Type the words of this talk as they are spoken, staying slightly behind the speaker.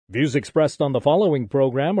Views expressed on the following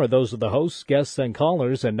program are those of the hosts, guests, and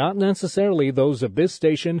callers, and not necessarily those of this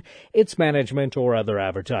station, its management, or other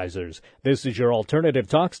advertisers. This is your alternative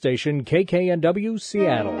talk station, KKNW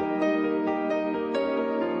Seattle.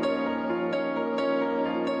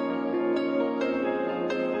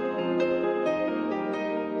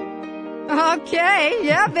 Okay,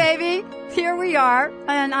 yeah, baby. Here we are,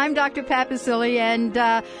 and I'm Dr. Pat Baccili,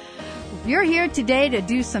 and you're here today to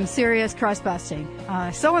do some serious crust busting.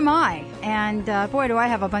 So am I, and boy, do I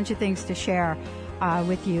have a bunch of things to share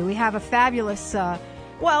with you. We have a fabulous,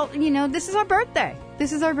 this is our birthday.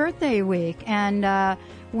 This is our birthday week, and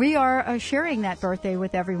we are sharing that birthday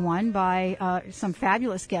with everyone by some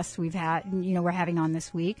fabulous guests we've had, we're having on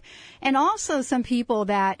this week, and also some people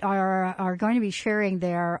that are going to be sharing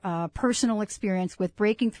their personal experience with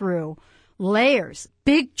breaking through layers,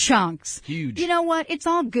 big chunks. Huge. You know what? It's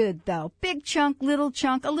all good, though. Big chunk, a little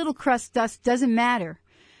crust dust, doesn't matter.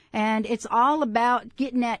 And it's all about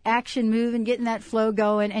getting that action moving, getting that flow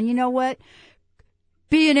going. And you know what?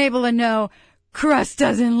 Being able to know crust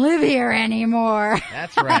doesn't live here anymore.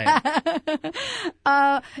 That's right.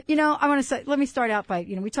 I want to say, let me start out by,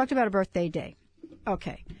 we talked about a birthday day.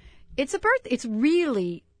 Okay. It's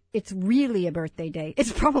really a birthday day.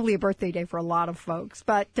 It's probably a birthday day for a lot of folks,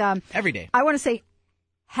 but every day. I want to say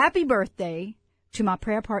happy birthday to my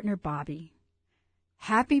prayer partner, Bobby.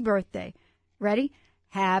 Happy birthday. Ready?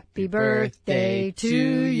 Happy birthday to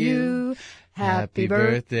you. Happy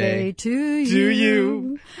birthday to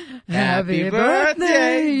you. Happy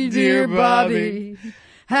birthday, dear Bobby.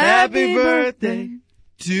 Happy birthday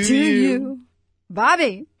to you.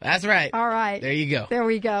 Bobby. That's right. All right. There you go. There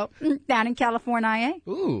we go. Down in California, eh?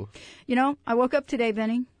 Ooh. I woke up today,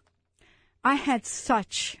 Benny. I had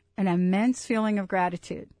such an immense feeling of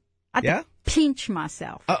gratitude. I could pinch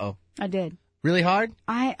myself. Uh-oh. I did. Really hard?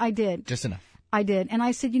 I did. Just enough. I did. And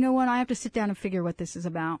I said, you know what? I have to sit down and figure what this is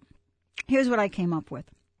about. Here's what I came up with.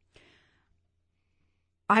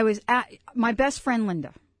 I was at my best friend,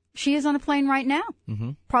 Linda. She is on a plane right now. Mm-hmm.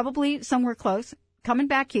 Probably somewhere close. Coming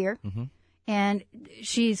back here. Mm-hmm. And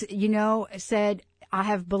she's, said, I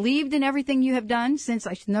have believed in everything you have done since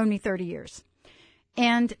I've known me 30 years.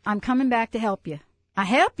 And I'm coming back to help you. I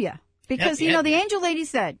help you. Because, the angel lady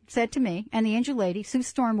said to me, and the angel lady, Sue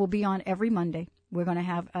Storm, will be on every Monday. We're going to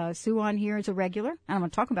have Sue on here as a regular, and I'm going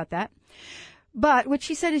to talk about that. But what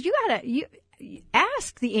she said is you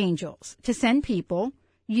ask the angels to send people,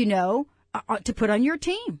 to put on your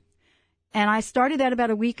team. And I started that about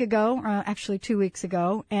a week ago, actually 2 weeks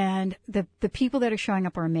ago, and the people that are showing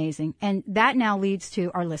up are amazing. And that now leads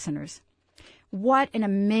to our listeners. What an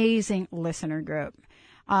amazing listener group.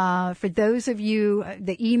 For those of you,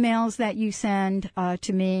 the emails that you send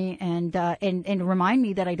to me, and remind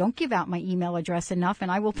me that I don't give out my email address enough, and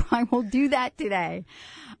I will do that today.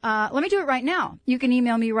 Let me do it right now. You can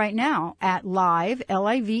email me right now at live,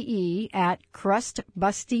 L-I-V-E, at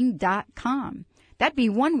crustbusting.com. That'd be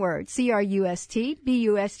one word,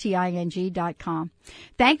 crustbusting.com.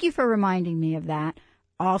 Thank you for reminding me of that.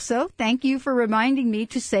 Also, thank you for reminding me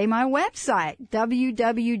to say my website,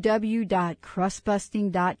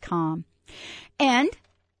 www.crustbusting.com. And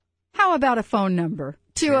how about a phone number?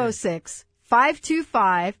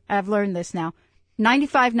 206-525, I've learned this now,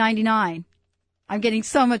 9599. I'm getting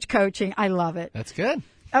so much coaching. I love it. That's good.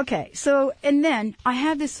 Okay, so, and then I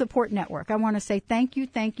have this support network. I want to say thank you.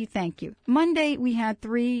 Monday, we had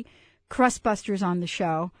 3 crust busters on the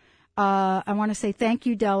show. I want to say thank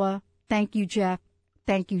you, Della. Thank you, Jeff.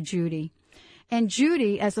 Thank you, Judy. And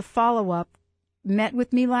Judy, as a follow-up, met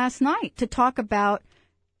with me last night to talk about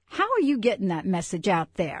how are you getting that message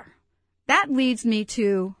out there? That leads me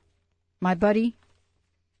to my buddy,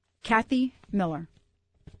 Kathy Miller.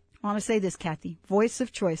 I want to say this, Kathy, Voice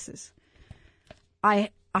of Choices. I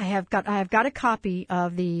have got a copy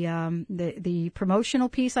of the promotional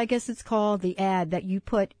piece, I guess it's called, the ad that you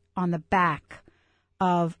put on the back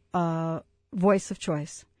of Voice of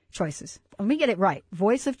Choices. Let me get it right.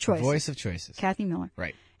 Voice of Choices. Voice of Choices. Kathy Miller.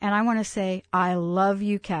 Right. And I want to say, I love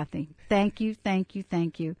you, Kathy. Thank you.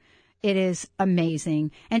 It is amazing.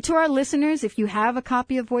 And to our listeners, if you have a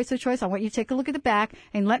copy of Voice of Choice, I want you to take a look at the back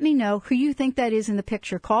and let me know who you think that is in the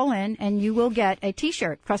picture. Call in and you will get a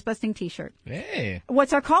T-shirt, Crustbusting T-shirt. Hey.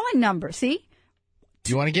 What's our call-in number? See? Do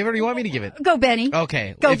you want to give it or do you want me to give it? Go, Benny.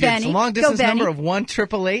 Okay. Go, if Benny. It's a long-distance Go, number Benny. of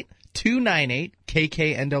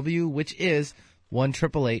 1-888-298-KKNW, which is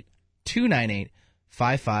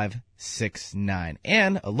 1-888-298-5569.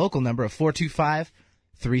 And a local number of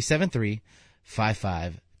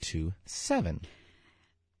 425-373-5527.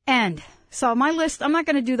 And so my list, I'm not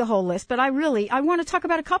going to do the whole list, but I want to talk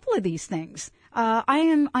about a couple of these things.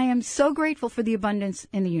 I am so grateful for the abundance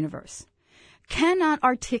in the universe. Cannot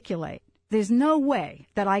articulate. There's no way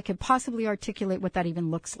that I could possibly articulate what that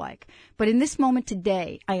even looks like. But in this moment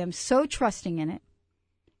today, I am so trusting in it.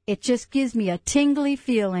 It just gives me a tingly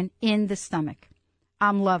feeling in the stomach.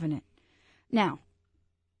 I'm loving it. Now,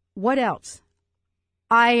 what else?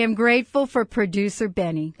 I am grateful for producer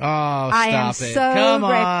Benny. Oh, stop I am it. so Come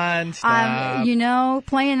grateful. on, stop.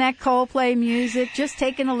 Playing that Coldplay music, just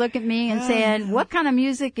taking a look at me and saying, what kind of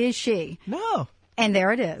music is she? No. And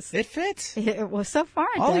there it is. It fits. Well, so far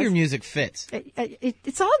it All does. your music fits.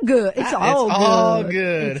 It's all good. It's all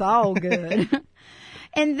good. It's all good.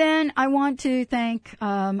 And then I want to thank,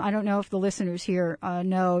 I don't know if the listeners here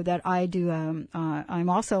know that I do, I'm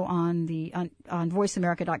also on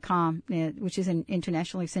VoiceAmerica.com, which is an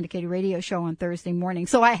internationally syndicated radio show on Thursday morning.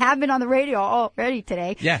 So I have been on the radio already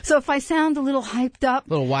today. Yeah. So if I sound a little hyped up. A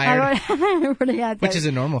little wired. I already had that. Which is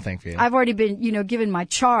a normal thing for you. I've already been, given my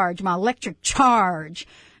electric charge,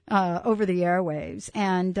 over the airwaves.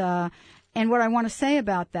 And what I want to say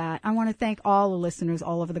about that, I want to thank all the listeners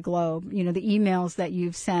all over the globe. The emails that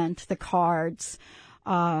you've sent, the cards,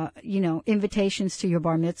 invitations to your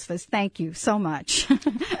bar mitzvahs. Thank you so much.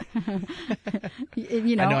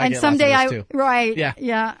 And someday right. Yeah.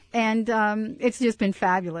 Yeah. And, it's just been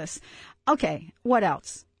fabulous. Okay. What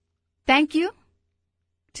else? Thank you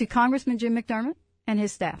to Congressman Jim McDermott and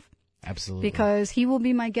his staff. Absolutely. Because he will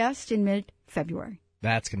be my guest in mid-February.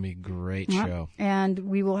 That's going to be a great show. And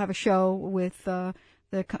we will have a show with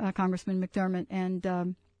Congressman McDermott, and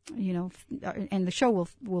and the show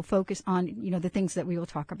will focus on the things that we will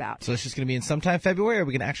talk about. So it's just going to be in sometime February, or are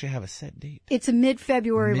we going to actually have a set date? It's a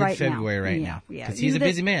mid-February right now. Mid-February right now. Yeah. Because he's a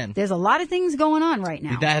busy man. There's a lot of things going on right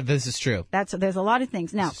now. This is true. There's a lot of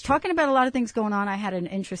things. Now, talking about a lot of things going on, I had an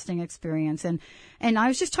interesting experience, and I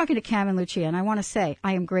was just talking to Cam and Lucia, and I want to say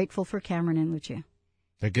I am grateful for Cameron and Lucia.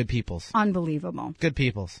 They're good peoples. Unbelievable. Good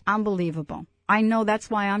peoples. Unbelievable. I know that's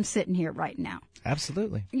why I'm sitting here right now.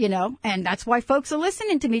 Absolutely. And that's why folks are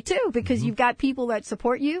listening to me too, because you've got people that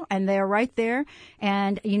support you and they're right there.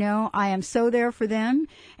 And, I am so there for them.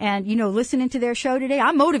 And, listening to their show today,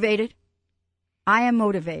 I'm motivated. I am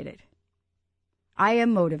motivated.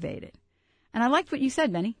 And I liked what you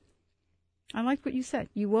said, Benny. I liked what you said.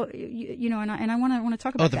 And I want to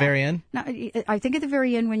talk about that. Oh, at the very end? No, I think at the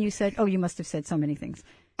very end when you said, you must have said so many things.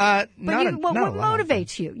 What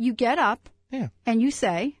motivates you? You get up and you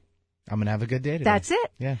say, I'm going to have a good day today. That's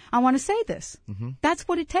it. Yeah. I want to say this. Mm-hmm. That's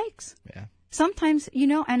what it takes. Yeah. Sometimes,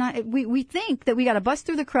 we think that we got to bust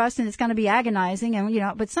through the crust and it's going to be agonizing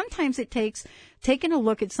but sometimes it takes taking a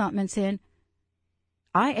look at something and saying,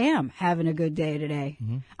 I am having a good day today.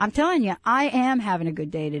 Mm-hmm. I'm telling you, I am having a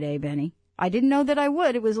good day today, Benny. I didn't know that I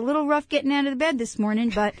would. It was a little rough getting out of the bed this morning,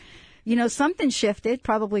 but, something shifted,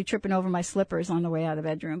 probably tripping over my slippers on the way out of the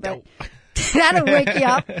bedroom, but that'll wake you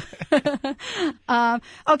up.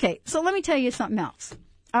 Okay, so let me tell you something else.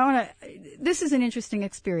 This is an interesting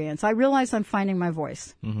experience. I realize I'm finding my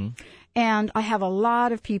voice. Mm-hmm. And I have a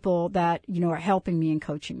lot of people that, are helping me and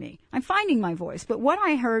coaching me. I'm finding my voice. But what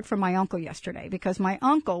I heard from my uncle yesterday, because my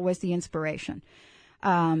uncle was the inspiration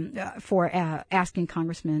for asking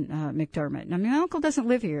Congressman McDermott. I mean, my uncle doesn't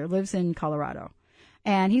live here, lives in Colorado.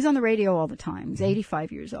 And he's on the radio all the time. He's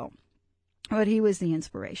 85 years old. But he was the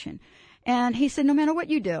inspiration. And he said, no matter what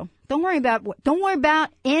you do, don't worry about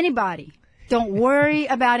anybody. Don't worry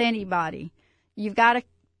about anybody. You've got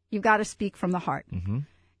to speak from the heart. Mm-hmm.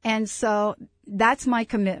 And so that's my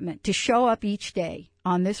commitment, to show up each day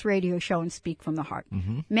on this radio show and speak from the heart.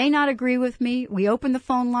 Mm-hmm. May not agree with me. We open the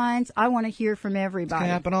phone lines. I want to hear from everybody. It's going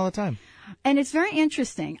to happen all the time. And it's very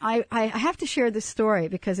interesting. I have to share this story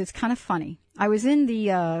because it's kind of funny. I was in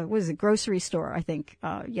the, grocery store, I think,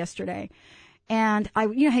 yesterday. And how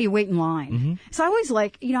you wait in line. Mm-hmm. So I always I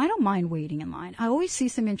don't mind waiting in line. I always see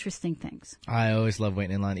some interesting things. I always love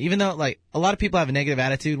waiting in line. Even though, a lot of people have a negative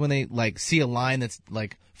attitude when they, see a line that's,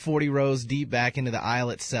 40 rows deep back into the aisle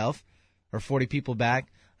itself, or 40 people back.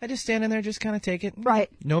 I just stand in there, just kind of take it. Right.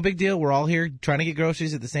 No big deal. We're all here trying to get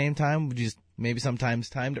groceries at the same time. We just maybe sometimes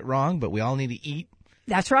timed it wrong, but we all need to eat.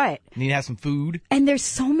 That's right. Need to have some food. And there's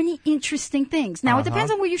so many interesting things. Now, It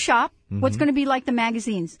depends on where you shop, what's going to be like the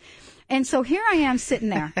magazines. And so here I am sitting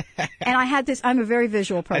there, and I had this. I'm a very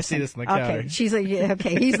visual person. I see this in the counter.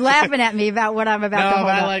 Okay, he's laughing at me about what I'm about to hold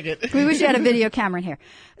up. No, I like it. We wish you had a video camera in here.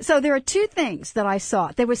 So there are two things that I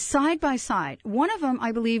saw. They were side by side. One of them,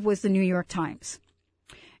 I believe, was the New York Times,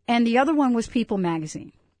 and the other one was People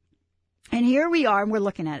magazine. And here we are, and we're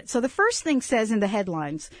looking at it. So the first thing says in the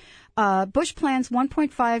headlines, Bush plans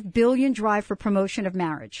 $1.5 billion drive for promotion of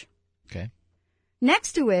marriage. Okay.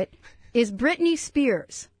 Next to it is Britney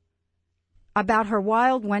Spears about her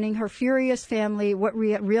wild wedding, her furious family, what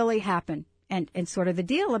really happened, and sort of the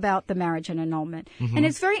deal about the marriage and annulment. Mm-hmm. And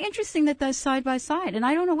it's very interesting that they're side by side, and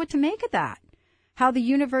I don't know what to make of that, how the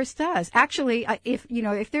universe does. Actually,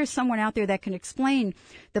 if there's someone out there that can explain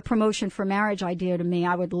the promotion for marriage idea to me,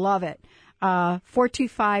 I would love it.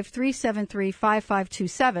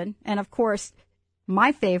 425-373-5527, and of course,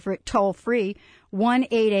 my favorite, toll-free,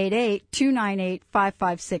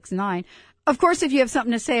 1-888-298-5569. Of course, if you have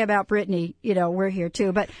something to say about Brittany, we're here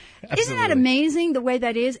too. But Absolutely. Isn't that amazing the way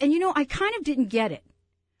that is? And, I kind of didn't get it.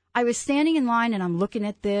 I was standing in line and I'm looking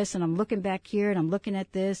at this and I'm looking back here and I'm looking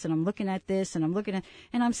at this and I'm looking at this and I'm looking at,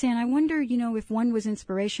 and I'm saying, I wonder, if one was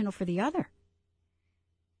inspirational for the other.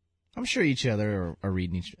 I'm sure each other are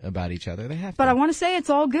reading about each other. They have to. But I want to say it's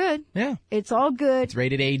all good. Yeah. It's all good. It's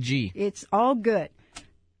rated AG. It's all good.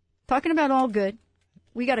 Talking about all good,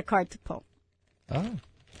 we got a card to pull. Oh,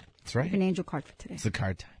 that's right. An angel card for today. It's the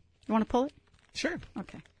card time. You want to pull it? Sure.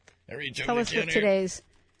 Okay. Tell us what today's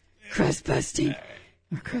crust-busting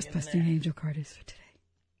or crust-busting angel card is for today.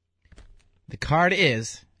 The card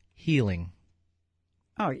is healing.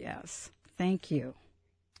 Oh, yes. Thank you.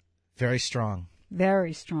 Very strong.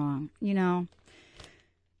 Very strong.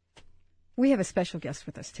 We have a special guest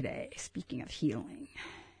with us today. Speaking of healing,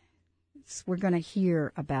 we're going to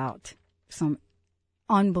hear about some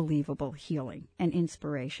unbelievable healing and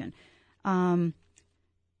inspiration. Crustbuster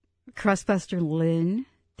Lynn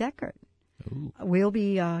Deckert. Ooh. We'll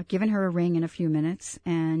be giving her a ring in a few minutes,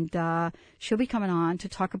 and she'll be coming on to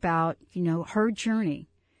talk about, her journey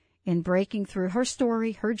in breaking through, her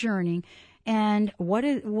story, her journey, and what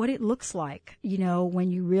it looks like,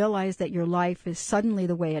 when you realize that your life is suddenly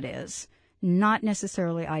the way it is, not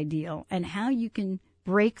necessarily ideal, and how you can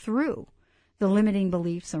break through the limiting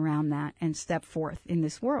beliefs around that and step forth in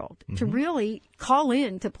this world to really call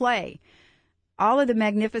in to play all of the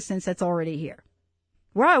magnificence that's already here.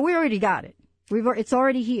 We already got it. It's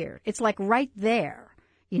already here. It's like right there.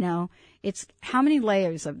 It's how many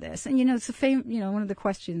layers of this, and it's one of the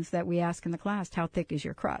questions that we ask in the class: how thick is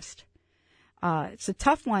your crust? It's a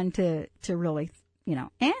tough one to really,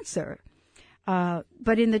 answer.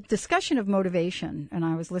 But in the discussion of motivation, and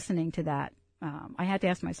I was listening to that, I had to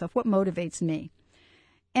ask myself, what motivates me?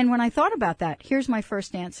 And when I thought about that, here's my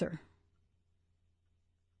first answer.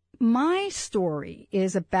 My story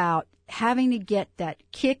is about having to get that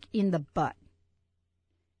kick in the butt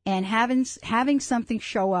and having something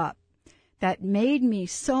show up that made me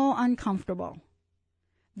so uncomfortable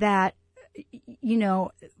that,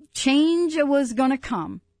 change was going to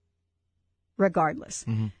come regardless.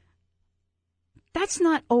 Mm-hmm. That's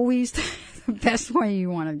not always the best way you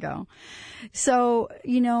want to go. So,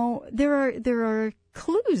 there are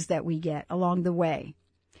clues that we get along the way,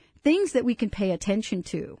 things that we can pay attention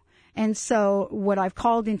to. And so what I've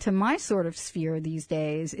called into my sort of sphere these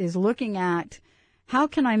days is looking at how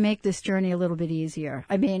can I make this journey a little bit easier?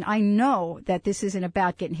 I mean, I know that this isn't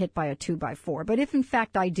about getting hit by a 2x4, but if in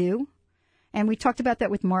fact I do, and we talked about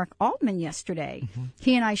that with Mark Altman yesterday. Mm-hmm.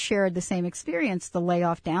 He and I shared the same experience, the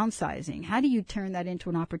layoff downsizing. How do you turn that into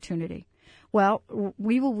an opportunity? Well,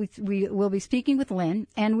 we will be speaking with Lynn,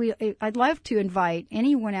 and I'd love to invite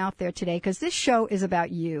anyone out there today, because this show is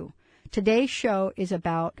about you. Today's show is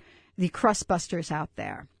about the crustbusters out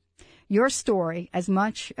there. Your story, as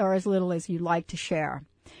much or as little as you'd like to share.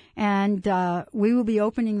 And we will be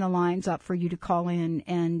opening the lines up for you to call in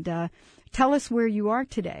and tell us where you are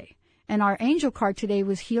today. And our angel card today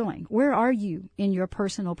was healing. Where are you in your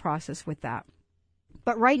personal process with that?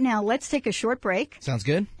 But right now, let's take a short break. Sounds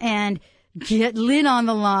good. And get Lynn on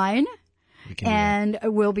the line. And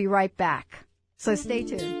we'll be right back. So stay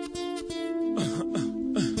tuned.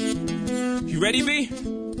 You ready, B?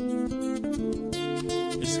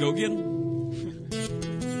 Let's go get 'em.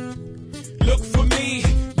 Look for me,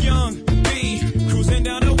 young B, cruising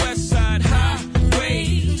down the west side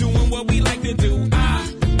highway, doing what we like to do.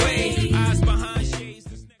 Eyes behind shades.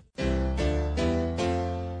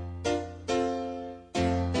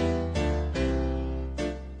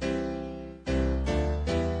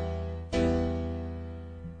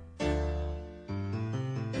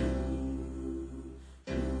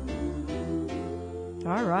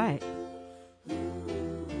 All right.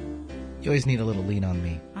 You always need a little lean on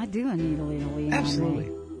me. I do need a little lean Absolutely.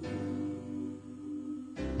 on me.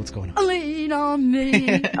 What's going on? Lean on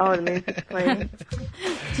me. Oh, the music's playing. Did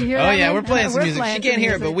you hear Oh, that? yeah, we're playing some We're music. playing She can't some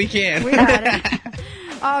hear it, but we can. We got it.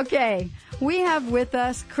 Okay. We have with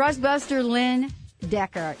us Crustbuster Lynn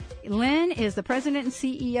Deckert. Lynn is the president and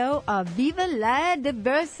CEO of Viva la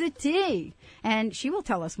Diversity, and she will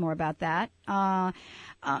tell us more about that.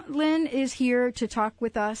 Lynn is here to talk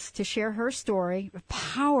with us, to share her story, a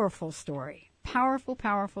powerful story. Powerful,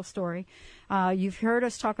 powerful story. You've heard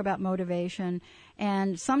us talk about motivation,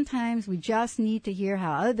 and sometimes we just need to hear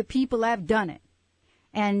how other people have done it.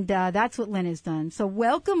 And that's what Lynn has done. So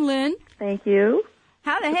welcome, Lynn. Thank you.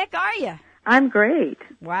 How the heck are you? I'm great.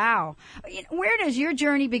 Wow. Where does your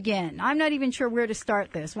journey begin? I'm not even sure where to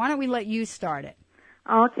start this. Why don't we let you start it?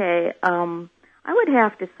 Okay. I would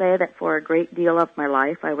have to say that for a great deal of my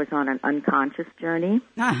life, I was on an unconscious journey,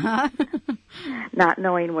 not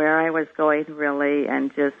knowing where I was going really, and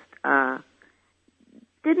just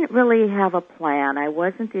didn't really have a plan. I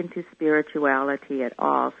wasn't into spirituality at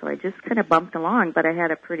all, so I just kind of bumped along, but I had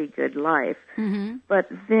a pretty good life. Mm-hmm. But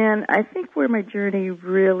then I think where my journey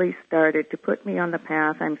really started to put me on the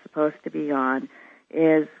path I'm supposed to be on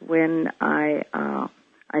is when I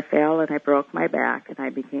fell and I broke my back and I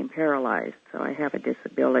became paralyzed, so I have a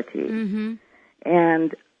disability. Mm-hmm.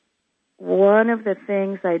 And one of the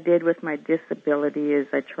things I did with my disability is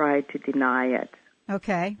I tried to deny it.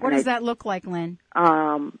 Okay. What does that look like, Lynn?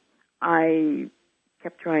 I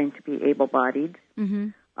kept trying to be able-bodied.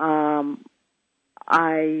 Mm-hmm.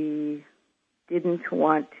 I didn't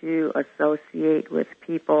want to associate with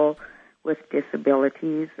people with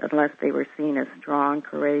disabilities unless they were seen as strong,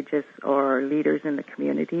 courageous, or leaders in the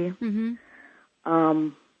community. Mm-hmm.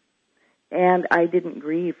 And I didn't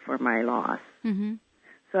grieve for my loss. Mm-hmm.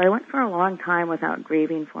 So I went for a long time without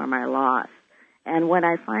grieving for my loss. And when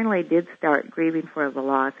I finally did start grieving for the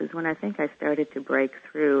loss is when I think I started to break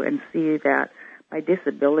through and see that my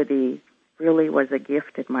disability really was a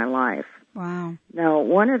gift in my life. Wow. Now,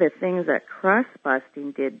 one of the things that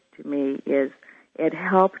crust-busting did to me is it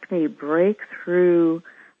helped me break through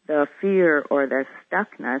the fear or the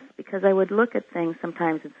stuckness, because I would look at things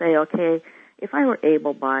sometimes and say, okay, if I were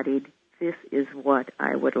able-bodied, this is what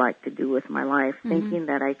I would like to do with my life, mm-hmm. thinking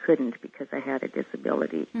that I couldn't because I had a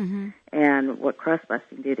disability. Mm-hmm. And what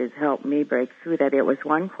crust-busting did is help me break through that. It was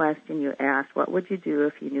one question you asked, what would you do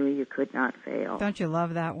if you knew you could not fail? Don't you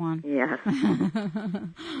love that one? Yes.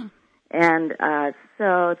 And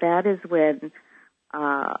so that is when,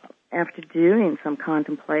 after doing some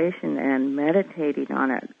contemplation and meditating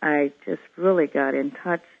on it, I just really got in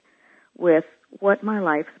touch with what my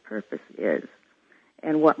life's purpose is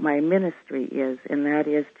and what my ministry is, and that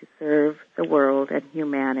is to serve the world and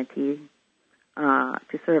humanity,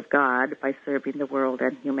 to serve God by serving the world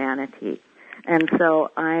and humanity. And so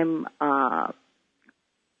I'm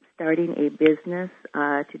starting a business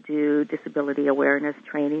to do disability awareness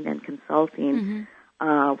training and consulting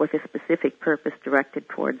with a specific purpose directed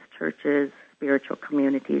towards churches, spiritual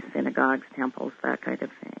communities, synagogues, temples, that kind of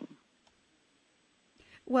thing.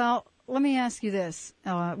 Well, let me ask you this.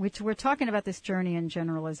 We're talking about this journey and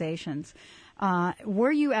generalizations.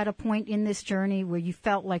 Were you at a point in this journey where you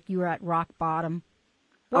felt like you were at rock bottom?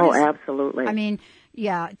 Absolutely. I mean,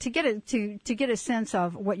 yeah, to get a sense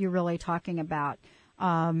of what you're really talking about,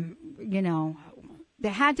 there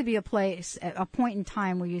had to be a point in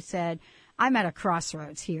time where you said, I'm at a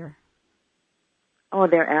crossroads here. Oh,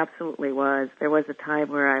 there absolutely was. There was a time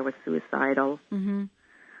where I was suicidal,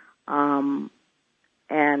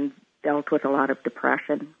 and dealt with a lot of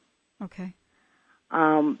depression. Okay.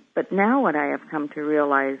 But now what I have come to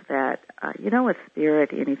realize that, with spirit,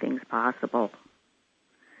 anything's possible.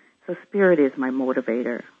 So spirit is my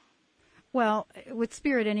motivator. Well, with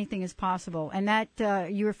spirit, anything is possible. And that,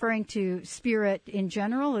 you're referring to spirit in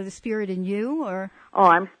general, or the spirit in you, or? Oh,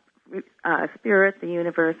 I'm spirit, the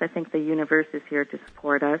universe. I think the universe is here to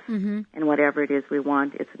support us, and whatever it is we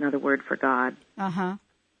want, it's another word for God. Uh-huh.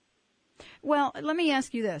 Well, let me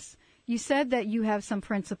ask you this. You said that you have some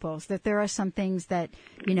principles, that there are some things that,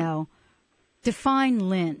 define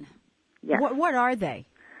Lynn. Yes. What are they?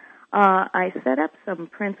 I set up some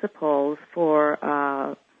principles for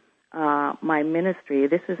my ministry.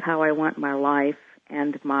 This is how I want my life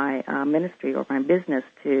and my ministry or my business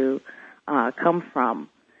to come from.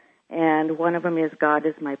 And one of them is God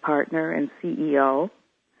is my partner and CEO.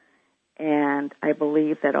 And I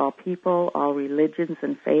believe that all people, all religions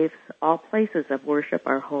and faiths, all places of worship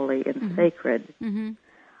are holy and sacred.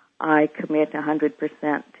 I commit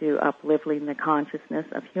 100% to uplifting the consciousness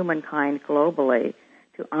of humankind globally,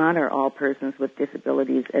 to honor all persons with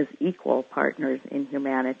disabilities as equal partners in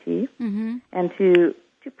humanity, and to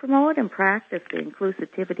promote and practice the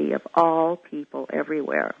inclusivity of all people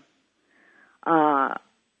everywhere.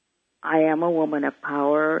 I am a woman of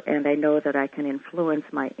power, and I know that I can influence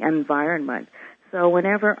my environment. So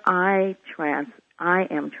whenever I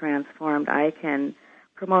am transformed, I can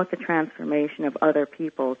promote the transformation of other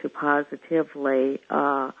people to positively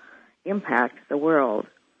impact the world.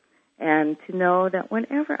 and to know that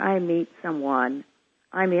whenever I meet someone,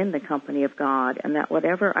 I'm in the company of God, and that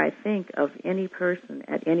whatever I think of any person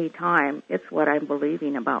at any time, it's what I'm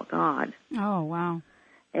believing about God. Oh, wow.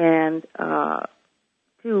 And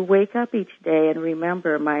to wake up each day and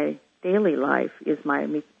remember my daily life is my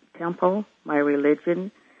temple, my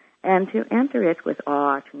religion, and to enter it with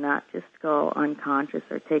awe, to not just go unconscious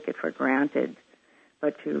or take it for granted,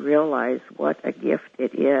 but to realize what a gift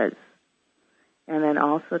it is. And then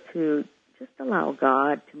also to just allow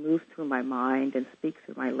God to move through my mind and speak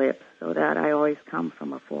through my lips so that I always come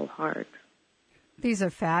from a full heart. These are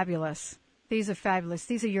fabulous. These are fabulous.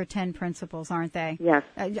 These are your 10 principles, aren't they? Yes.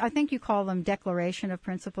 I think you call them Declaration of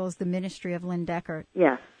Principles, the Ministry of Lynn Deckert.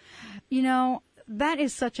 Yes. You know, that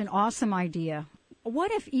is such an awesome idea.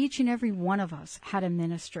 What if each and every one of us had a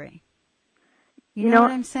ministry? You know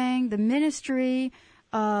what I'm saying? The ministry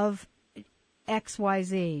of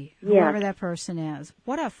XYZ, whoever that person is.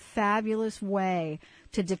 What a fabulous way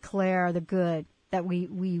to declare the good that we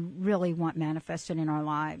really want manifested in our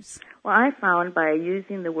lives. Well, I found by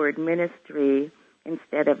using the word ministry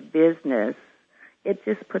instead of business, it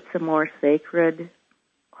just puts a more sacred,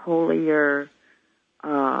 holier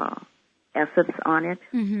essence on it.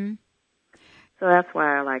 Mm-hmm. So that's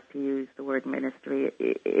why I like to use the word ministry.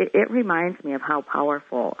 It reminds me of how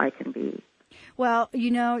powerful I can be. Well,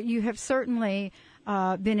 you know, you have certainly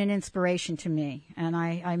been an inspiration to me, and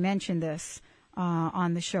I mentioned this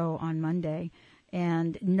on the show on Monday.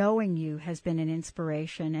 And knowing you has been an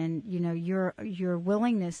inspiration, and you know your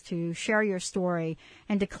willingness to share your story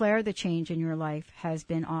and declare the change in your life has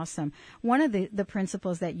been awesome. One of the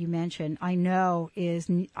principles that you mentioned, I know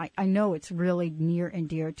it's really near and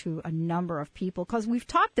dear to a number of people because we've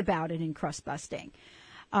talked about it in Crustbusting.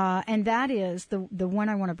 And that is the one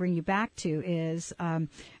I want to bring you back to is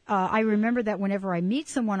I remember that whenever I meet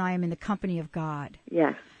someone, I am in the company of God.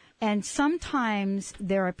 Yes. And sometimes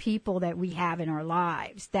there are people that we have in our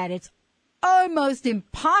lives that it's almost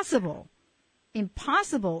impossible in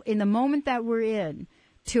the moment that we're in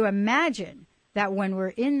to imagine that when we're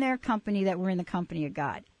in their company that we're in the company of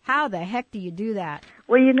God. How the heck do you do that?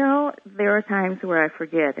 Well, you know, there are times where I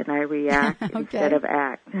forget and I react instead of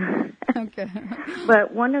act. Okay.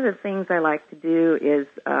 But one of the things I like to do is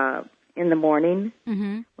in the morning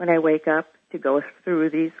when I wake up to go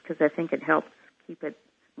through these because I think it helps keep it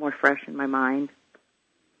more fresh in my mind.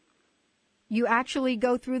 You actually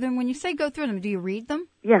go through them. When you say go through them, do you read them?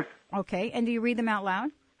 Yes. Okay. And do you read them out loud?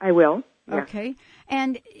 I will. Yes. Okay.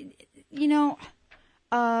 And, you know,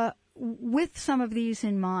 with some of these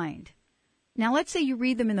in mind, now let's say you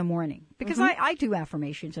read them in the morning, because I do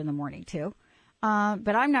affirmations in the morning too.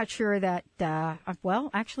 But I'm not sure that, well,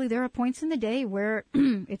 actually there are points in the day where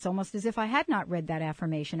it's almost as if I had not read that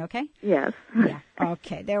affirmation, okay? Yes. Yeah.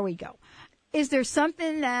 Okay, there we go. Is there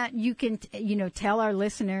something that you can, tell our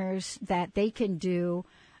listeners that they can do,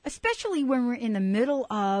 especially when we're in the middle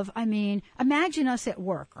of, imagine us at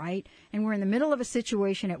work, right? And we're in the middle of a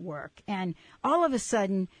situation at work, and all of a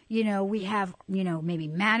sudden, we have, maybe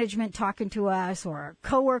management talking to us or our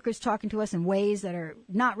coworkers talking to us in ways that are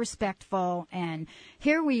not respectful, and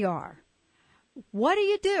here we are. What do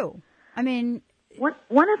you do? One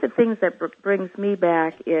of the things that brings me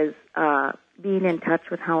back is being in touch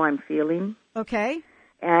with how I'm feeling. Okay.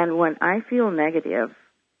 And when I feel negative,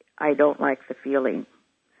 I don't like the feeling.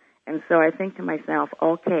 And so I think to myself,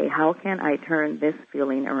 okay, how can I turn this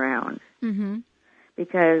feeling around? Mm-hmm.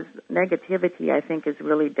 Because negativity, I think, is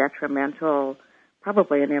really detrimental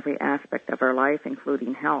probably in every aspect of our life,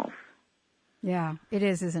 including health. Yeah, it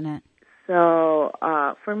is, isn't it? So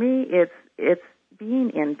for me, it's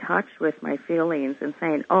being in touch with my feelings and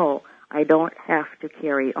saying, oh, I don't have to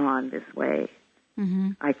carry on this way. Mm-hmm.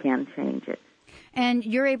 I can change it. And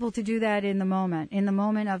you're able to do that in the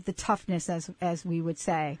moment of the toughness, as we would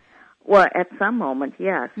say. Well, at some moment,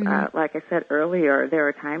 yes. Mm-hmm. Like I said earlier, there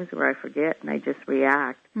are times where I forget and I just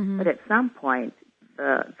react. Mm-hmm. But at some point,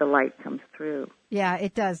 the light comes through. Yeah,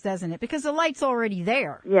 it does, doesn't it? Because the light's already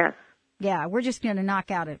there. Yes. Yeah, we're just going to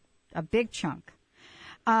knock out a big chunk.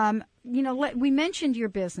 We mentioned your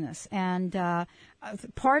business, and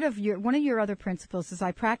one of your other principles is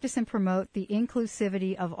I practice and promote the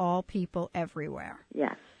inclusivity of all people everywhere.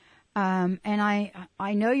 Yes. And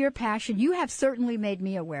I know your passion. You have certainly made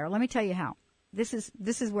me aware. Let me tell you how. This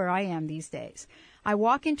is where I am these days. I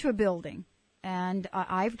walk into a building, and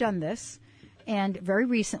I've done this, and very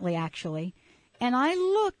recently actually, and I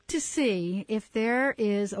look to see if there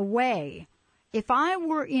is a way. If I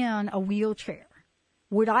were in a wheelchair,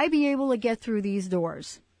 would I be able to get through these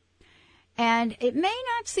doors? And it may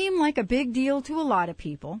not seem like a big deal to a lot of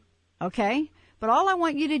people, okay? But all I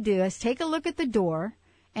want you to do is take a look at the door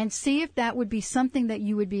and see if that would be something that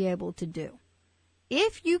you would be able to do.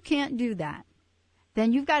 If you can't do that,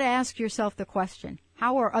 then you've got to ask yourself the question,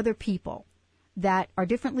 how are other people that are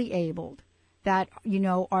differently abled, that,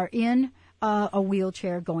 are in a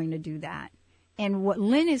wheelchair going to do that? And what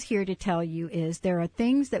Lynn is here to tell you is there are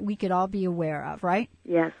things that we could all be aware of, right?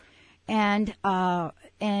 Yes. And about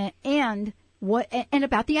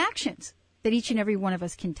the actions that each and every one of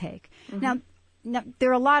us can take. Now, there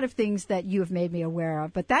are a lot of things that you have made me aware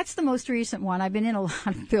of, but that's the most recent one. I've been in a lot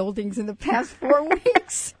of buildings in the past 4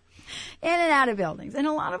 weeks, in and out of buildings, and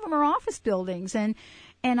a lot of them are office buildings, and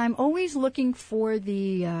I'm always looking for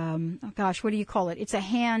the what do you call it? It's a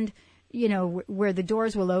hand, where the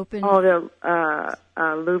doors will open. Oh, the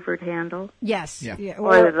louvered handle. Yes. Yeah.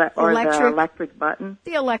 Or the electric button.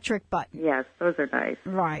 The electric button. Yes, those are nice.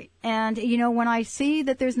 Right. And, when I see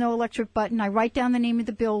that there's no electric button, I write down the name of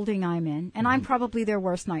the building I'm in, and I'm probably their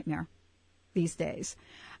worst nightmare these days.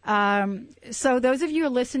 So those of you who are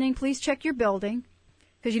listening, please check your building,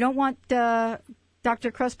 because you don't want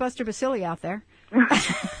Dr. Crustbuster Baccili out there.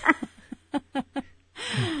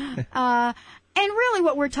 And really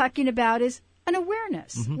what we're talking about is an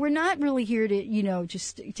awareness. We're not really here to,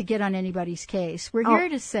 just to get on anybody's case. We're here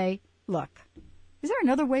to say, look, is there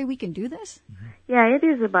another way we can do this? Yeah, it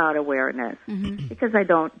is about awareness, because I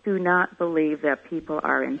do not believe that people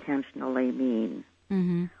are intentionally mean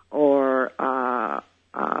or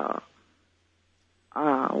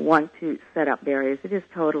want to set up barriers. It is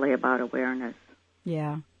totally about awareness.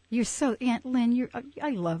 Yeah. You're so, Aunt Lynn, I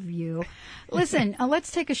love you. Listen,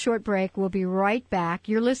 let's take a short break. We'll be right back.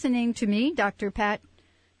 You're listening to me, Dr. Pat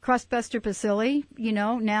Crustbuster Baccili,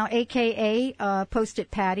 now AKA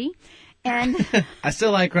Post-it Patty. And I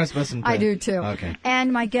still like Crustbusting. I do too. Okay.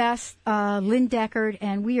 And my guest, Lynn Deckert,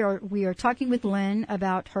 and we are talking with Lynn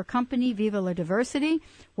about her company, Viva la Diversity.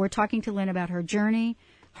 We're talking to Lynn about her journey,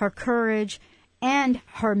 her courage, and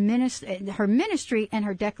her ministry and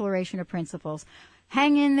her declaration of principles.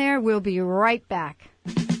 Hang in there. We'll be right back.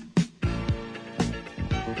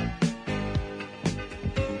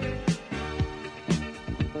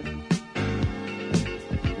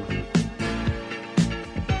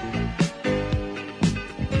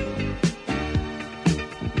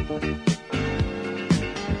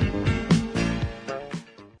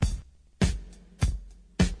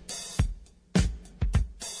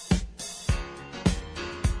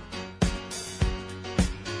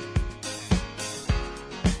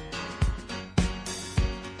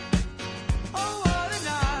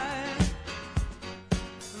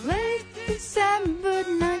 December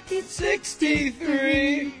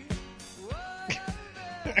 1963.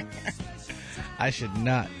 I should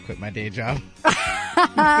not quit my day job.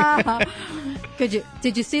 Did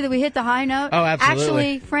you see that we hit the high note? Oh, absolutely.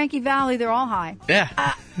 Actually, Frankie Valley, they're all high.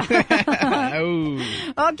 Yeah.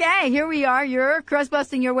 Okay, here we are. You're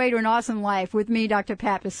Crustbusting Your Way to an Awesome Life with me, Dr.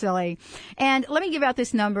 Pat Baccili. And let me give out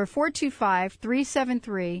this number,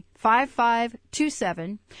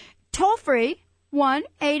 425-373-5527. Toll free,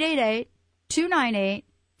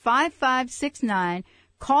 1-888-298-5569.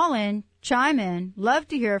 Call in, chime in. Love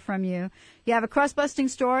to hear from you. You have a crust-busting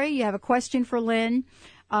story. You have a question for Lynn.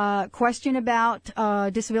 Question about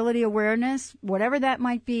disability awareness, whatever that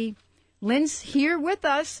might be. Lynn's here with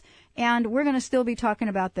us, and we're going to still be talking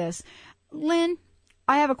about this. Lynn,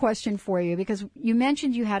 I have a question for you, because you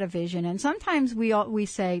mentioned you had a vision, and sometimes we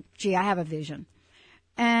say, gee, I have a vision.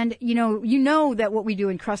 And, you know that what we do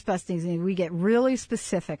in crust-busting is we get really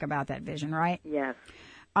specific about that vision, right? Yes.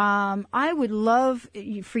 I would love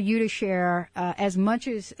for you to share as much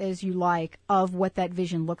as you like of what that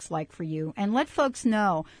vision looks like for you, and let folks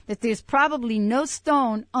know that there's probably no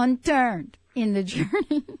stone unturned in the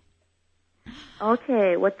journey.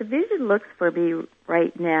 Okay, what the vision looks for me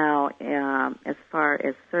right now, as far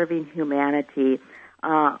as serving humanity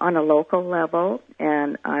on a local level,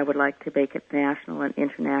 and I would like to make it national and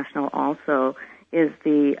international also, is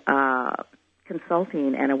the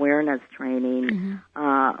consulting and awareness training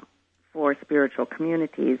for spiritual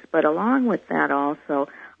communities. But along with that also,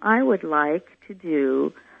 I would like to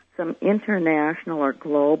do some international or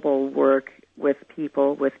global work with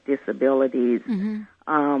people with disabilities.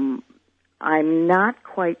 I'm not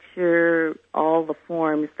quite sure all the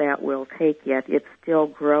forms that will take yet. It's still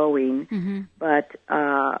growing. But,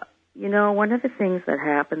 one of the things that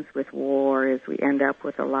happens with war is we end up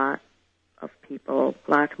with a lot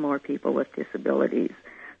more people with disabilities.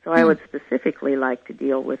 So I would specifically like to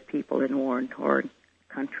deal with people in war-torn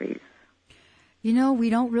countries. We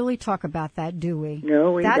don't really talk about that, do we?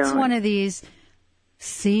 No, we don't. That's one of these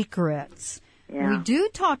secrets. Yeah. We do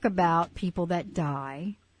talk about people that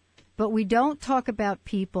die, but we don't talk about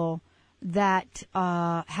people that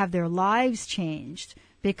have their lives changed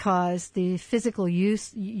because the physical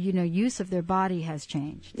use of their body has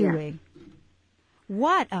changed, do we?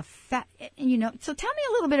 What a so tell me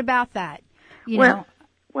a little bit about that. Well,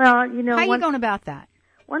 how are you going about that?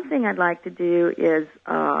 One thing I'd like to do is,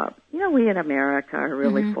 we in America are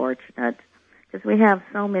really fortunate because we have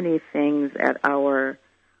so many things at our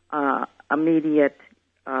immediate,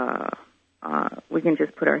 we can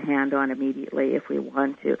just put our hand on immediately if we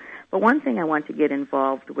want to. But one thing I want to get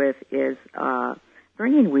involved with is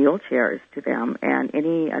bringing wheelchairs to them and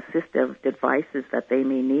any assistive devices that they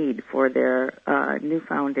may need for their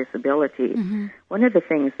newfound disability. One of the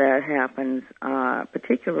things that happens,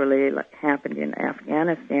 particularly happened in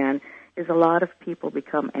Afghanistan, is a lot of people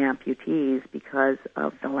become amputees because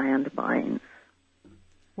of the landmines.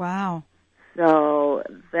 Wow. So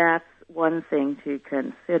that's one thing to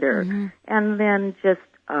consider. And then just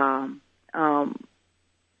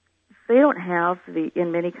they don't have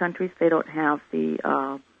in many countries, they don't have the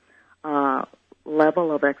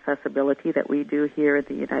level of accessibility that we do here in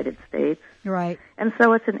the United States. Right. And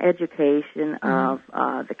so it's an education of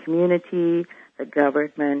the community, the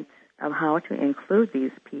government, of how to include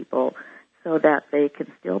these people so that they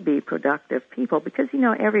can still be productive people because,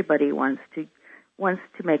 everybody wants to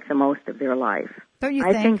make the most of their life. Don't you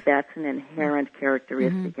I think that's an inherent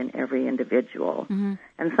characteristic in every individual.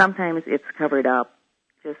 And sometimes it's covered up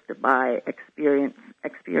just by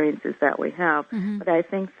experiences that we have. But I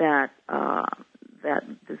think that that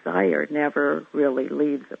desire never really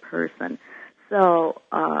leaves a person. So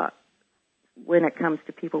when it comes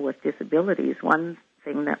to people with disabilities, one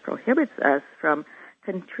thing that prohibits us from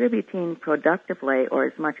contributing productively or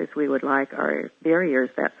as much as we would like are barriers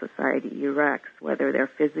that society erects, whether they're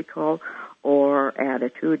physical or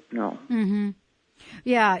attitudinal.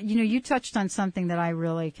 Yeah, you touched on something that I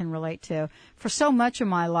really can relate to. For so much of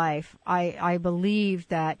my life, I believed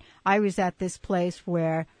that I was at this place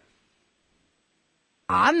where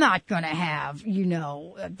I'm not going to have,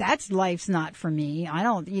 life's not for me. I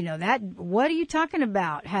don't, what are you talking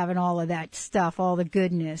about? Having all of that stuff, all the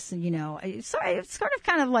goodness, It's sort of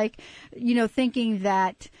kind of like, thinking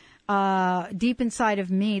that deep inside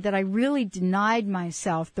of me that I really denied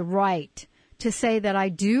myself the right to say that I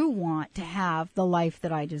do want to have the life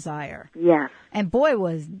that I desire. Yes. And boy,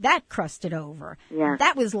 was that crusted over. Yes.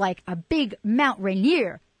 That was like a big Mount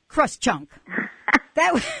Rainier crust chunk.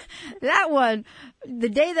 That one, the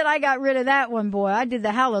day that I got rid of that one, boy, I did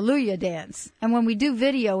the hallelujah dance. And when we do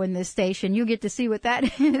video in this station, you get to see what that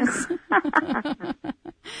is.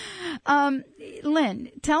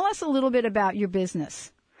 Lynn, tell us a little bit about your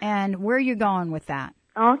business and where you're going with that.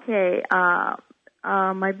 Okay.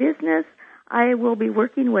 My business, I will be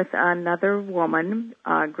working with another woman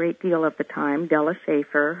a great deal of the time, Della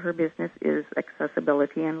Schaefer. Her business is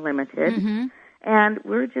Accessibility Unlimited. And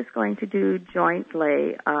we're just going to do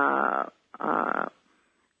jointly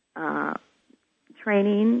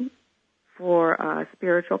training for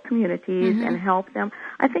spiritual communities and help them.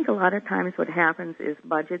 I think a lot of times what happens is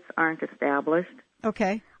budgets aren't established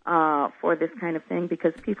for this kind of thing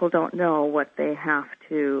because people don't know what they have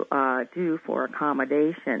to do for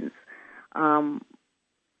accommodations.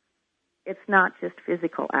 It's not just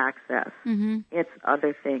physical access. It's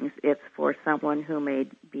other things. It's for someone who may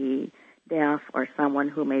be deaf or someone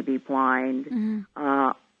who may be blind,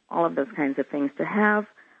 all of those kinds of things, to have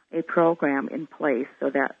a program in place so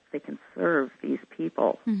that they can serve these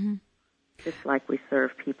people, just like we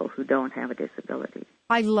serve people who don't have a disability.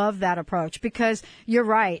 I love that approach because you're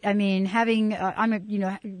right. I mean, having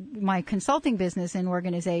my consulting business in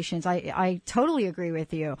organizations, I totally agree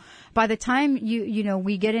with you. By the time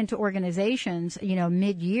we get into organizations,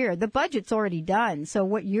 mid-year, the budget's already done. So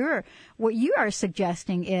what you are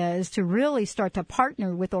suggesting is to really start to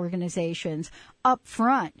partner with organizations up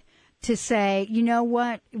front to say, you know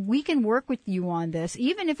what, we can work with you on this,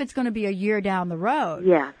 even if it's going to be a year down the road.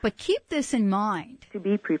 Yes. But keep this in mind. To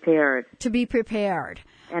be prepared.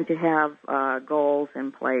 And to have goals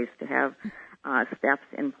in place, to have steps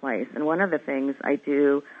in place. And one of the things I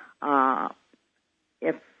do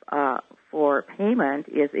for payment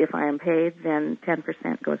is if I am paid, then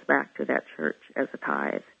 10% goes back to that church as a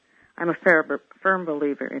tithe. I'm a firm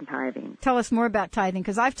believer in tithing. Tell us more about tithing,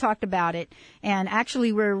 because I've talked about it, and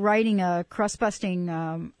actually we're writing a crust-busting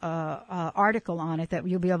article on it that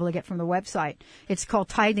you'll be able to get from the website. It's called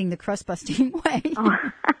Tithing the Crust-Busting Way. Oh.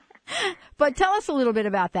 But tell us a little bit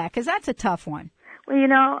about that, because that's a tough one.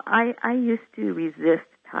 Well, I used to resist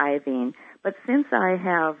tithing, but since I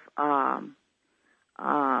have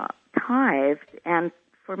tithed, and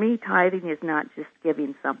for me tithing is not just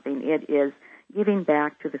giving something, it is giving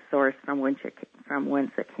back to the source from whence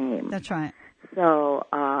it came. That's right. So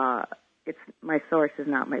it's my source is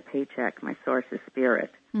not my paycheck. My source is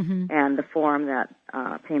spirit, and the form that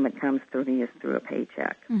payment comes through me is through a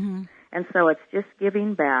paycheck. And so it's just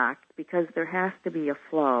giving back, because there has to be a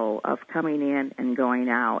flow of coming in and going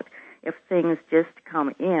out. If things just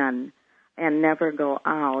come in and never go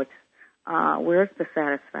out, where's the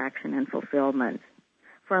satisfaction and fulfillment?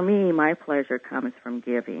 For me, my pleasure comes from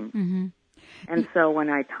giving. And so when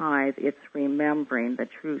I tithe, it's remembering the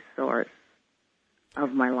true source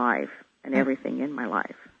of my life and everything in my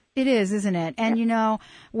life. It is, isn't it? And, you know,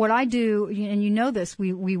 what I do, and you know this,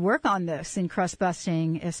 we work on this in Crust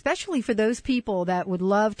Busting, especially for those people that would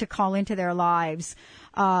love to call into their lives,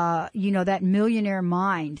 you know, that millionaire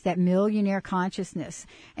mind, that millionaire consciousness.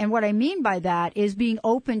 And what I mean by that is being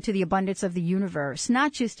open to the abundance of the universe,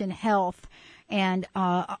 not just in health and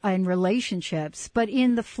relationships, but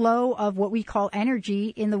in the flow of what we call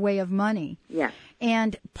energy in the way of money. Yes.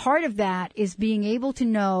 And part of that is being able to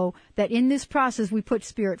know that in this process we put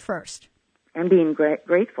spirit first. And being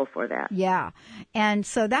grateful for that. Yeah. And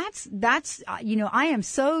so that's, you know, I am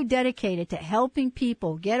so dedicated to helping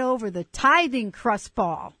people get over the tithing crust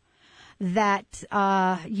ball that,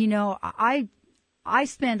 you know, I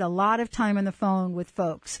spend a lot of time on the phone with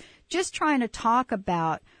folks just trying to talk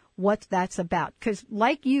about what that's about. Because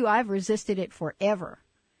like you, I've resisted it forever.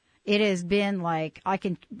 It has been like, I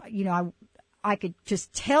could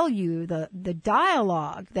just tell you the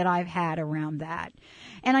dialogue that I've had around that.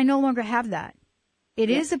 And I no longer have that.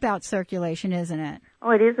 It is about circulation, isn't it?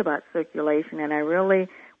 Oh, it is about circulation. And I really,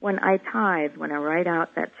 when I tithe, when I write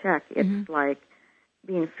out that check, it's like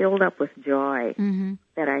being filled up with joy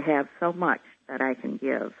that I have so much that I can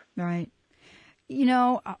give. Right. You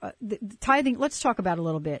know, the tithing, let's talk about it a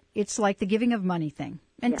little bit. It's like the giving of money thing.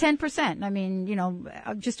 And 10%, I mean, you know,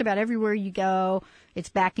 just about everywhere you go, it's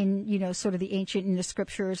back in, you know, sort of the ancient in the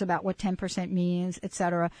scriptures about what 10% means, et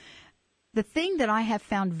cetera. The thing that I have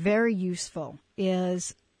found very useful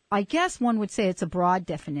is, I guess one would say it's a broad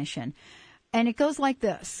definition. And it goes like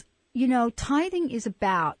this. You know, tithing is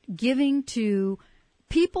about giving to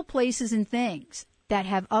people, places, and things that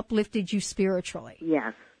have uplifted you spiritually.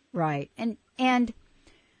 Yes. Right. And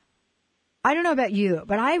I don't know about you,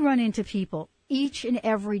 but I run into people each and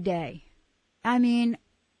every day. I mean,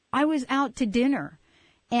 I was out to dinner,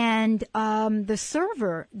 and the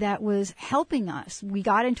server that was helping us, we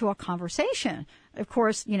got into a conversation. Of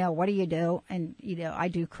course, you know, what do you do? And, you know, I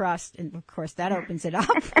do crust, and of course that opens it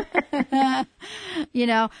up. You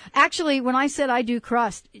know, actually, when I said I do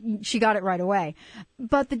crust, she got it right away.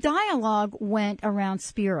 But the dialogue went around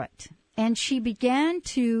spirit, and she began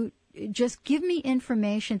to just give me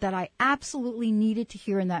information that I absolutely needed to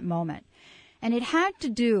hear in that moment. And it had to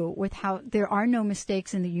do with how there are no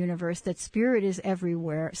mistakes in the universe, that spirit is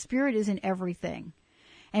everywhere. Spirit is in everything.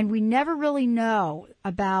 And we never really know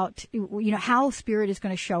about, you know, how spirit is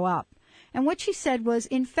going to show up. And what she said was,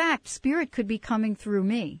 in fact, spirit could be coming through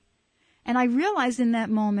me. And I realized in that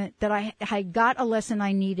moment that I got a lesson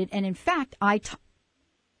I needed. And in fact, I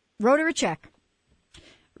wrote her a check.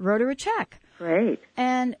 Great.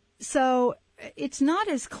 And so it's not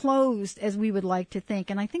as closed as we would like to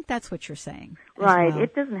think, and I think that's what you're saying. Right. Well.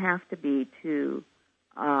 It doesn't have to be to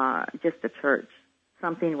just a church,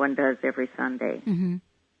 something one does every Sunday.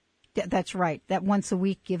 That's right, that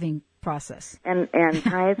once-a-week giving process. And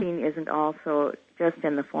tithing isn't also just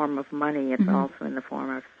in the form of money. It's also in the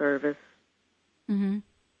form of service, in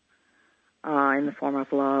the form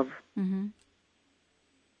of love.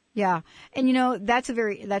 Yeah. And, you know, that's a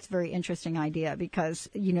very interesting idea, because,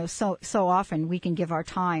 you know, so often we can give our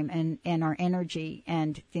time and our energy,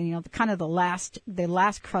 and, you know, the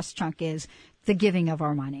last crust chunk is the giving of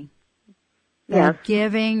our money. The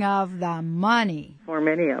giving of the money. For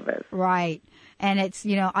many of us. Right. And it's,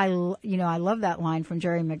 I love that line from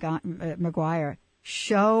Jerry Maguire.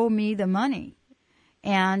 Show me the money.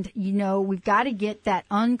 And, you know, we've got to get that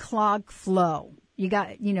unclogged flow. You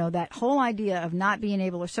got, you know, that whole idea of not being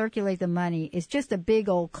able to circulate the money is just a big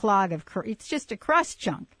old clog of, it's just a crust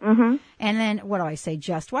chunk. And then, what do I say,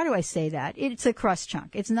 why do I say that? It's a crust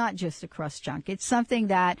chunk. It's not just a crust chunk. It's something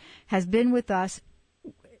that has been with us,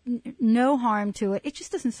 no harm to it. It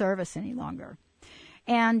just doesn't serve us any longer.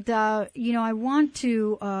 And, you know, I want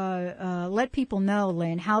to let people know,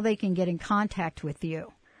 Lynn, how they can get in contact with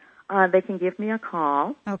you. They can give me a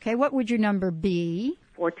call. Okay. What would your number be?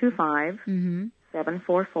 425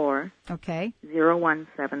 744 Okay.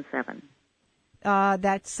 0177.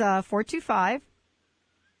 That's 425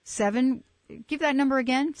 7. Give that number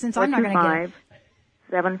again, since I'm not going to get it.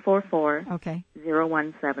 744 Okay.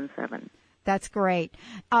 0177. That's great.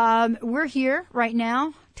 We're here right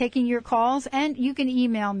now taking your calls, and you can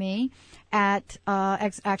email me at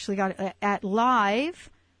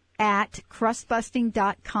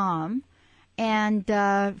live@crustbusting.com. And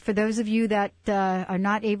for those of you that are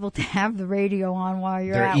not able to have the radio on while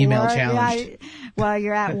you're at email work, challenged. while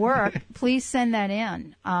you're at work, please send that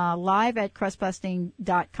in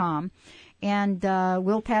live@crustbusting.com, and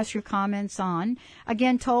we'll pass your comments on.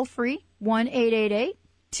 Again, toll free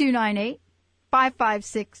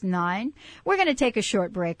 1-888-298-5569. We're going to take a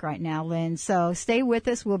short break right now, Lynn. So stay with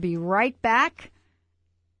us. We'll be right back.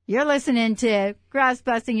 You're listening to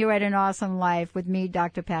Crustbusting Your Way to an Awesome Life with me,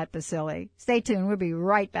 Dr. Pat Baccili. Stay tuned. We'll be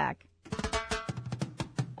right back.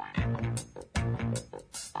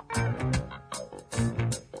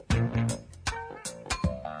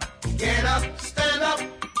 Get up, stand up.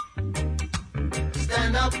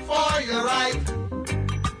 Stand up for your right.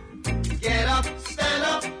 Get up, stand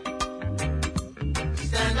up.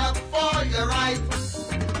 Stand up for your right.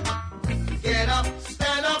 Get up,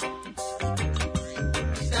 stand up.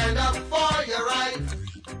 Stand up for your right.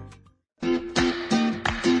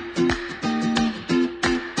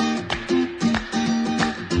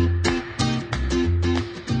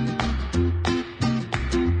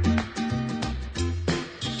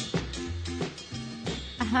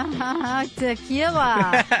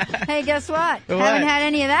 Tequila. Hey, guess what? Haven't had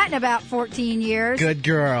any of that in about 14 years. Good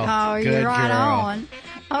girl. Oh, Good you're right girl. on.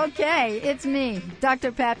 Okay, it's me,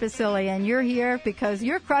 Dr. Pat Baccili, and you're here because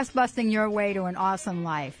you're crust-busting your way to an awesome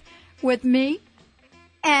life with me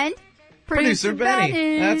and Producer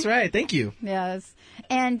Benny. That's right. Thank you. Yes.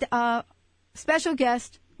 And special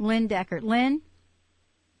guest, Lynn Deckert. Lynn?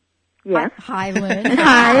 Yes. Hi, Lynn.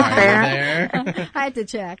 Hi there. There. I had to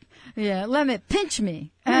check. Yeah, pinch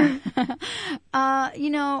me.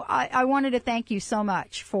 I wanted to thank you so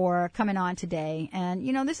much for coming on today. And,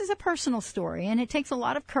 this is a personal story, and it takes a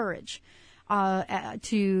lot of courage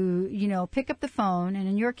to, pick up the phone, and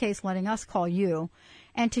in your case, letting us call you,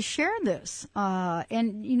 and to share this.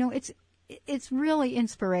 It's really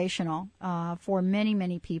inspirational for many,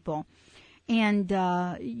 many people. And,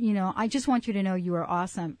 I just want you to know you are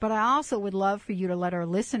awesome. But I also would love for you to let our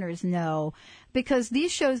listeners know, because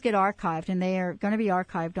these shows get archived, and they are going to be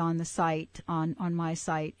archived on the site, on my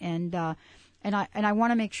site. And I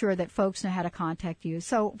want to make sure that folks know how to contact you.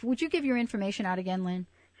 So would you give your information out again, Lynn?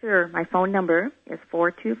 Sure. My phone number is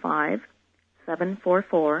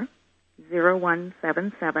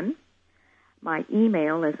 425-744-0177. My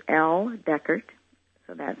email is ldeckert,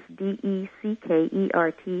 so that's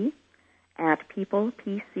DECKERT,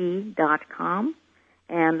 @peoplepc.com,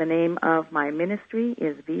 and the name of my ministry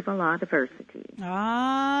is Viva La Diversity.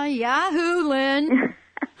 Ah, Yahoo, Lynn.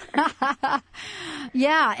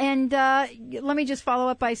 Yeah, and let me just follow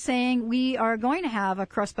up by saying we are going to have a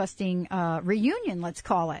crust-busting reunion, let's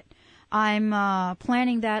call it. I'm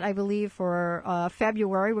planning that, I believe, for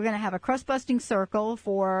February. We're going to have a crust-busting circle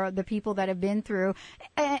for the people that have been through.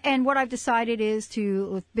 And what I've decided is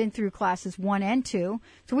to been through classes 1 and 2.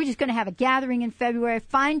 So we're just going to have a gathering in February,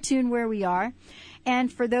 fine-tune where we are.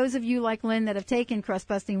 And for those of you like Lynn that have taken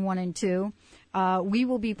crust-busting 1 and 2, we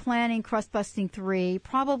will be planning crust-busting 3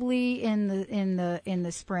 probably in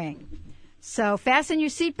the spring. So fasten your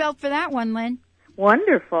seatbelt for that one, Lynn.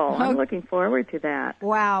 Wonderful. I'm looking forward to that.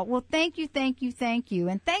 Wow. Well, thank you.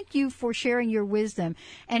 And thank you for sharing your wisdom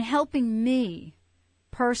and helping me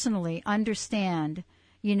personally understand,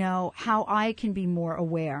 how I can be more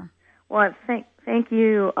aware. Well, thank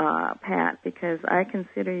you, Pat, because I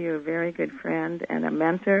consider you a very good friend and a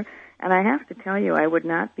mentor. And I have to tell you, I would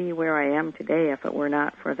not be where I am today if it were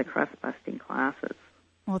not for the crust-busting classes.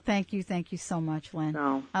 Well, thank you so much, Lynn.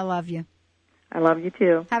 So, I love you. I love you,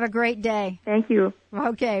 too. Have a great day. Thank you.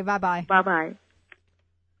 Okay, bye-bye. Bye-bye.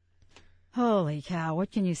 Holy cow, what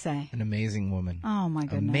can you say? An amazing woman. Oh, my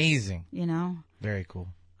goodness. Amazing. Very cool.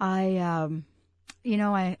 I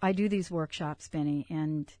do these workshops, Benny,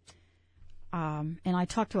 and I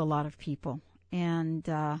talk to a lot of people. And,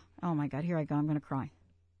 oh, my God, here I go. I'm going to cry.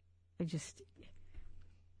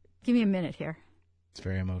 Give me a minute here. It's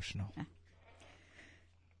very emotional. Yeah.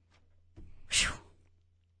 Whew.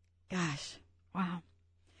 Gosh. Wow.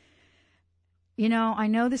 I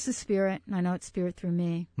know this is spirit, and I know it's spirit through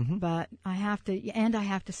me, but I have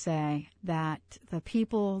to say that the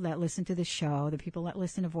people that listen to the show, the people that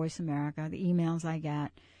listen to Voice America, the emails I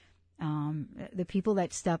get, the people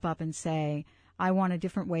that step up and say, I want a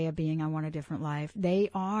different way of being, I want a different life, they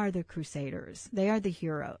are the crusaders. They are the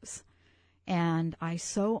heroes. And I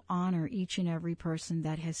so honor each and every person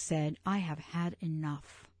that has said, I have had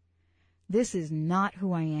enough. This is not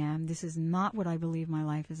who I am. This is not what I believe my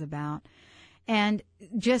life is about. And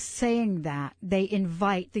just saying that, they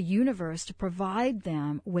invite the universe to provide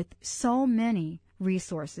them with so many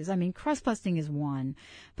resources. I mean, crust-busting is one,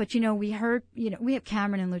 but we heard, we have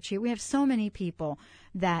Cameron and Lucia. We have so many people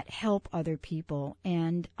that help other people.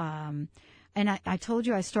 And I told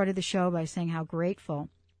you I started the show by saying how grateful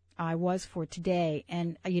I was for today.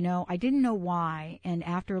 And, I didn't know why. And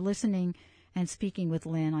after listening and speaking with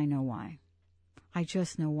Lynn, I know why. I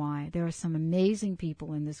just know why. There are some amazing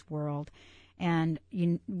people in this world. And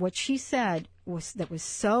what she said was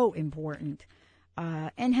so important,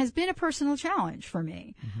 and has been a personal challenge for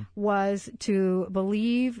me, was to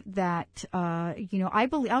believe that, I'll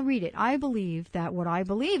read it. I believe that what I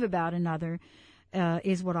believe about another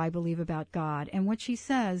is what I believe about God. And what she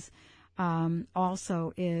says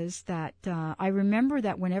also is that I remember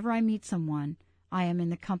that whenever I meet someone, I am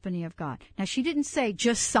in the company of God. Now, she didn't say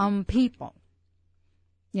just some people,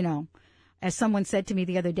 as someone said to me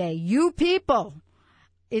the other day, you people.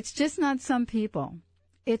 It's just not some people.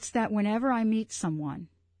 It's that whenever I meet someone.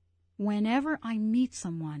 And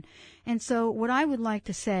so what I would like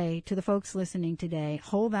to say to the folks listening today,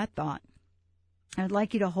 hold that thought. I'd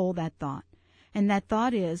like you to hold that thought. And that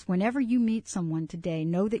thought is, whenever you meet someone today,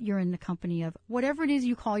 know that you're in the company of whatever it is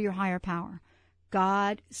you call your higher power.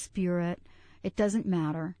 God, Spirit, it doesn't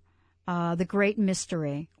matter. The great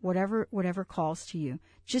mystery, whatever calls to you.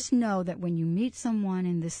 Just know that when you meet someone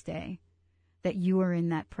in this day, that you are in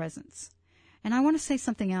that presence. And I want to say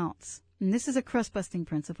something else. And this is a crust-busting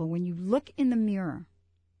principle. When you look in the mirror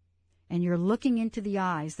and you're looking into the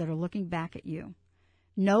eyes that are looking back at you,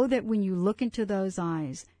 know that when you look into those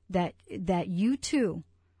eyes, that you too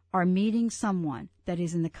are meeting someone that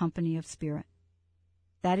is in the company of Spirit.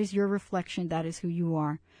 That is your reflection. That is who you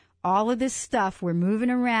are. All of this stuff we're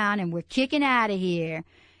moving around and we're kicking out of here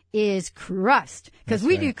is crust. Because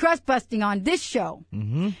we do crust busting on this show.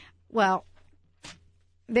 Mm-hmm. Well,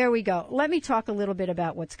 there we go. Let me talk a little bit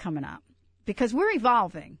about what's coming up. Because we're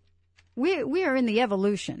evolving. We are in the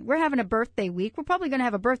evolution. We're having a birthday week. We're probably going to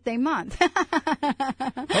have a birthday month.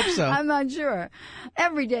 Hope so. I'm not sure.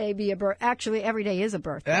 Every day Actually, every day is a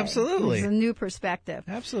birthday. Absolutely. It's a new perspective.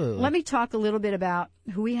 Absolutely. Let me talk a little bit about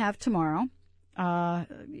who we have tomorrow.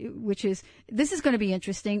 This is going to be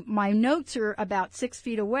interesting. My notes are about 6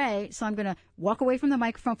 feet away, so I'm going to walk away from the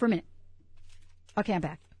microphone for a minute. Okay, I'm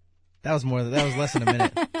back. That was less than a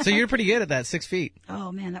minute. So you're pretty good at that, 6 feet.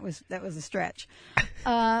 Oh man, that was a stretch.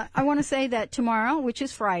 I want to say that tomorrow, which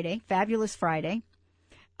is Friday, Fabulous Friday,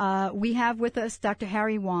 we have with us Dr.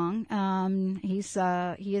 Harry Wong. He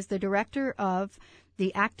is the director of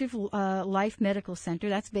the Active Life Medical Center.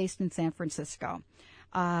 That's based in San Francisco.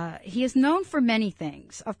 He is known for many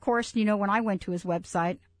things. Of course, when I went to his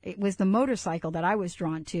website, it was the motorcycle that I was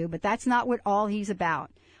drawn to, but that's not what all he's about.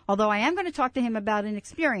 Although I am going to talk to him about an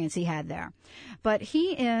experience he had there. But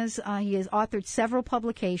he has authored several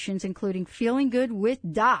publications, including Feeling Good with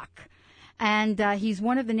Doc. And he's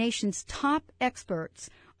one of the nation's top experts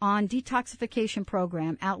on detoxification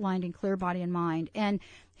program outlined in Clear Body and Mind. And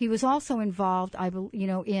he was also involved,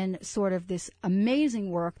 in sort of this amazing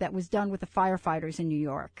work that was done with the firefighters in New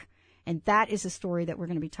York. And that is a story that we're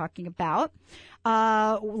going to be talking about.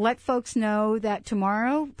 Let folks know that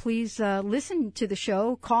tomorrow, please listen to the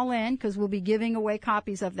show. Call in, because we'll be giving away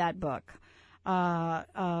copies of that book,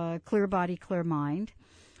 Clear Body, Clear Mind.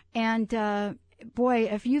 And, boy,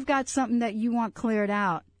 if you've got something that you want cleared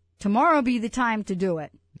out, tomorrow will be the time to do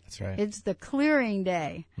it. That's right. It's the clearing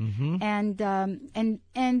day. Mm-hmm.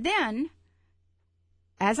 And then,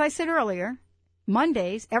 as I said earlier,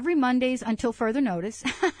 every Mondays until further notice,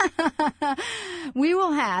 we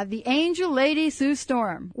will have the angel lady Sue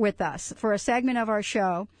Storm with us for a segment of our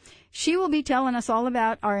show. She will be telling us all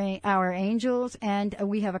about our angels, and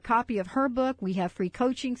we have a copy of her book. We have free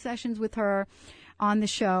coaching sessions with her on the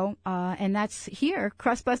show, and that's here,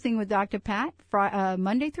 Crust Busting with Dr. Pat,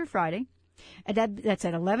 Monday through Friday. That's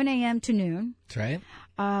at 11 a.m. to noon. That's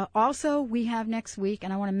right. Also, we have next week,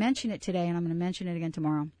 and I want to mention it today, and I'm going to mention it again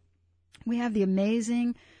tomorrow. We have the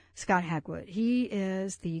amazing Scott Hagwood. He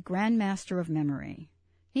is the Grand Master of Memory.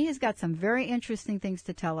 He has got some very interesting things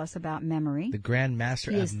to tell us about memory. The Grand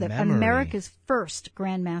Master of Memory. He is America's first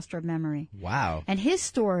Grand Master of Memory. Wow. And his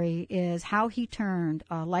story is how he turned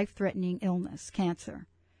a life-threatening illness, cancer,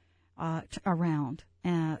 around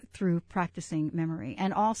through practicing memory.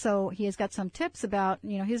 And also, he has got some tips about,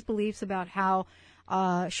 his beliefs about how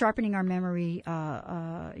sharpening our memory,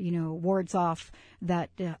 wards off that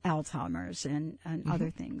Alzheimer's and other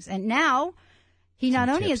things. And now, he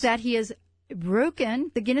has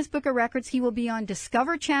broken the Guinness Book of Records. He will be on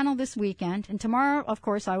Discover Channel this weekend. And tomorrow, of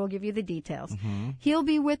course, I will give you the details. Mm-hmm. He'll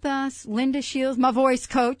be with us, Linda Shields, my voice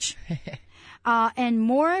coach. And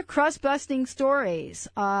more crust-busting stories.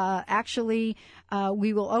 Actually,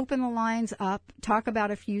 we will open the lines up, talk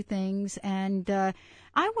about a few things, and I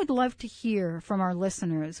would love to hear from our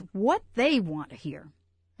listeners what they want to hear.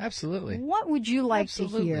 Absolutely. What would you like to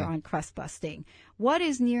hear on crust busting? What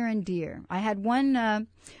is near and dear? I had one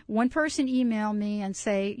person email me and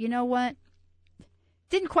say, you know what?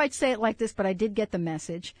 Didn't quite say it like this, but I did get the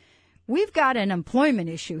message. We've got an employment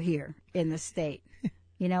issue here in the state.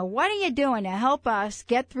 You know, what are you doing to help us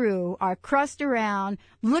get through our crust around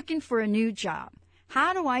looking for a new job?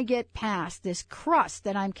 How do I get past this crust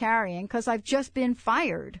that I'm carrying because I've just been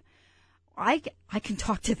fired? I can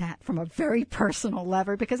talk to that from a very personal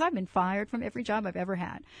level because I've been fired from every job I've ever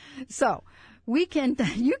had. So you can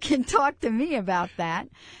talk to me about that.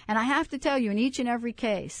 And I have to tell you, in each and every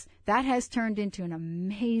case, that has turned into an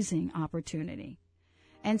amazing opportunity.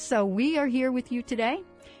 And so we are here with you today.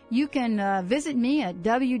 You can visit me at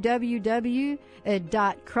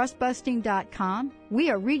www.crustbusting.com. We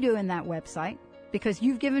are redoing that website because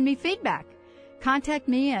you've given me feedback. Contact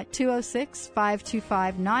me at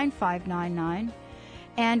 206-525-9599.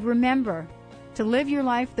 And remember to live your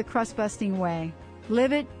life the crust-busting way.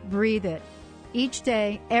 Live it, breathe it. Each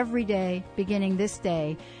day, every day, beginning this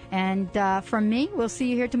day. And from me, we'll see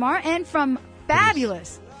you here tomorrow. And from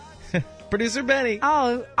fabulous Producer Benny.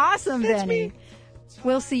 Oh, awesome, That's Benny. me.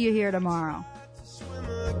 We'll see you here tomorrow.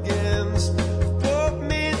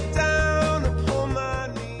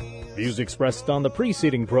 Views expressed on the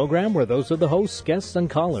preceding program were those of the hosts, guests, and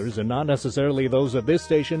callers, and not necessarily those of this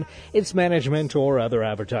station, its management, or other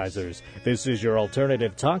advertisers. This is your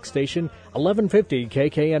alternative talk station, 1150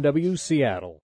 KKNW Seattle.